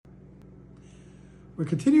We're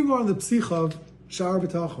continuing on the Psicha of Shiur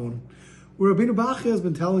B'tachon, where Rabbeinu Bachya has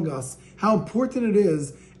been telling us how important it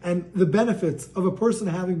is and the benefits of a person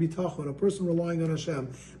having bitachon, a person relying on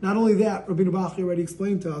Hashem. Not only that, Rabbeinu Bachya already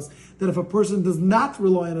explained to us that if a person does not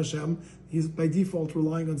rely on Hashem, he's by default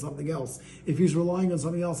relying on something else. If he's relying on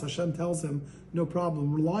something else, Hashem tells him, no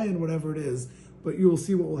problem, rely on whatever it is, but you will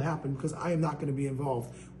see what will happen because I am not going to be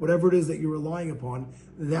involved. Whatever it is that you're relying upon,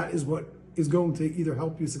 that is what is going to either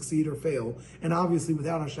help you succeed or fail. And obviously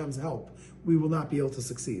without Hashem's help, we will not be able to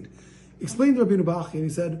succeed. Explained to Rabbeinu Bachya, and he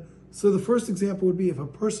said, so the first example would be if a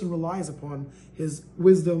person relies upon his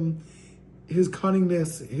wisdom, his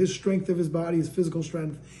cunningness, his strength of his body, his physical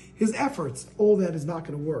strength, his efforts, all that is not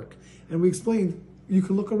going to work. And we explained, you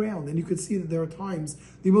can look around and you can see that there are times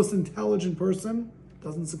the most intelligent person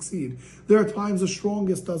doesn't succeed. There are times the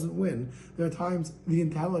strongest doesn't win. There are times the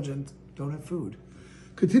intelligent don't have food.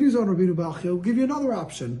 Continues on Rabbeinu Bachya, he'll give you another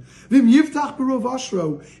option. Vim yivtach b'rov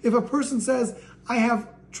ashro. If a person says, I have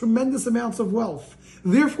tremendous amounts of wealth,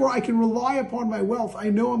 therefore I can rely upon my wealth, I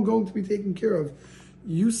know I'm going to be taken care of.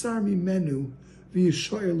 Yusar mimenu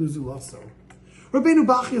v'yishoyer luzulaso. Rabbeinu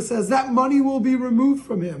Bachya says that money will be removed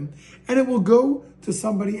from him and it will go to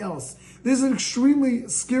somebody else. This is an extremely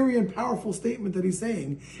scary and powerful statement that he's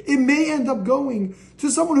saying. It may end up going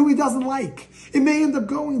to someone who he doesn't like. It may end up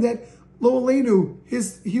going that Lo Aleinu,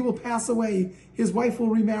 he will pass away. His wife will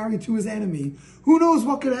remarry to his enemy. Who knows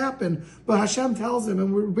what could happen? But Hashem tells him,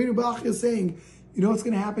 and Rabbeinu Bachya is saying, you know what's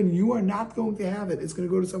going to happen? You are not going to have it. It's going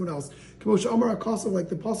to go to someone else. Like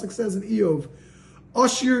the pasuk says in Eov,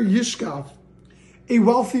 Ashir Yishkav, a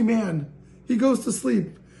wealthy man, he goes to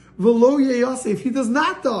sleep. V'lo Yosef, he does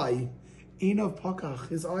not die. Einav pakach,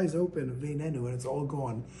 his eyes open, veinenu, and it's all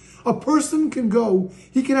gone. A person can go,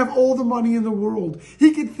 he can have all the money in the world.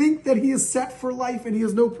 He can think that he is set for life and he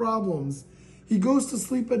has no problems. He goes to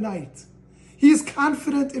sleep at night. He is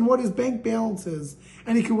confident in what his bank balance is,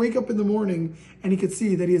 and he can wake up in the morning and he can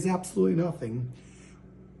see that he has absolutely nothing.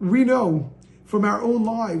 We know from our own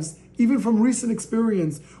lives, even from recent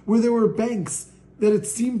experience, where there were banks that it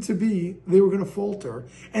seemed to be they were going to falter,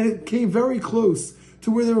 and it came very close to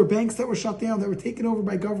where there were banks that were shut down, that were taken over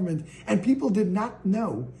by government, and people did not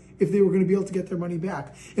know if they were going to be able to get their money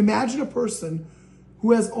back. Imagine a person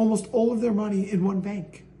who has almost all of their money in one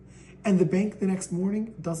bank, and the bank the next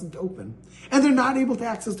morning doesn't open, and they're not able to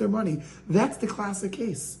access their money. That's the classic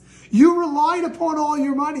case. You relied upon all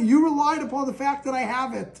your money. You relied upon the fact that I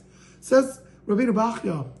have it. Says Rabbeinu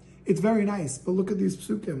Bachya, it's very nice, but look at these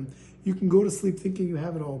psukim. You can go to sleep thinking you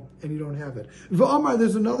have it all, and you don't have it. V'amar,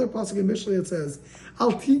 there's another pasuk in Mishlei that says,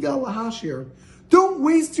 Al tiga lahashir. Don't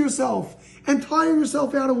waste yourself and tire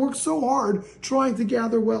yourself out and work so hard trying to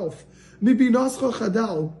gather wealth. Mibinascha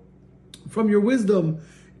chadal. From your wisdom,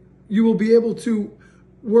 you will be able to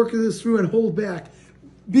work this through and hold back.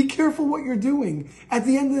 Be careful what you're doing. At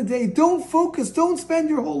the end of the day, don't focus. Don't spend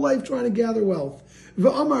your whole life trying to gather wealth.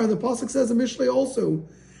 V'amar, the pasuk says in Mishlei also,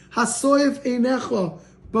 Hasoyev einecha.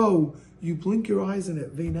 Bo, you blink your eyes in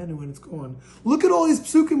it, veinenu, and it's gone. Look at all these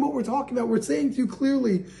psukim, what we're talking about. We're saying to you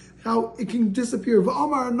clearly how it can disappear.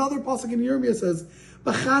 V'amar, another pasuk in Yirmiyah says,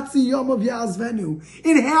 B'chatzi yamav ya'azvenu.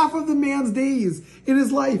 In half of the man's days in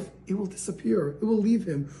his life, it will disappear. It will leave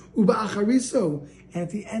him. Uba'achariso. And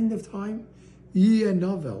at the end of time, yeh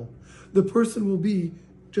novel. The person will be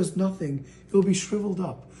just nothing. He'll be shriveled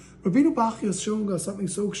up. Rabbeinu Bachya is showing us something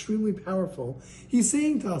so extremely powerful. He's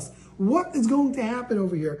saying to us, what is going to happen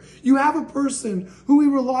over here? You have a person who he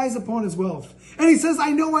relies upon his wealth. And he says,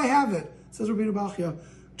 I know I have it. Says Rabbeinu Bachya,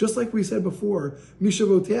 just like we said before,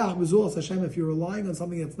 Mishavoteach b'zulas Hashem, if you're relying on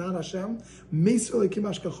something that's not Hashem,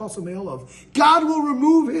 God will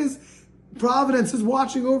remove his providence, is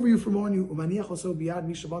watching over you from on you.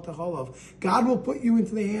 God will put you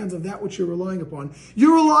into the hands of that which you're relying upon.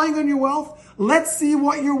 You're relying on your wealth. Let's see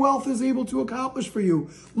what your wealth is able to accomplish for you.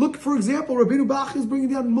 Look, for example, Rabbeinu Bachya is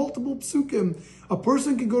bringing down multiple psukim. A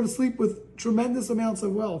person can go to sleep with tremendous amounts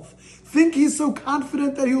of wealth. Think he's so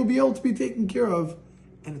confident that he will be able to be taken care of,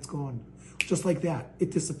 and it's gone. Just like that,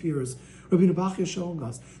 it disappears. Rabbeinu Bachya is showing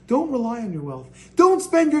us, don't rely on your wealth. Don't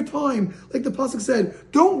spend your time, like the pasuk said,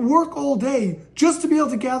 don't work all day just to be able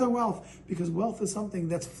to gather wealth, because wealth is something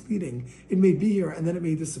that's fleeting. It may be here and then it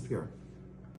may disappear.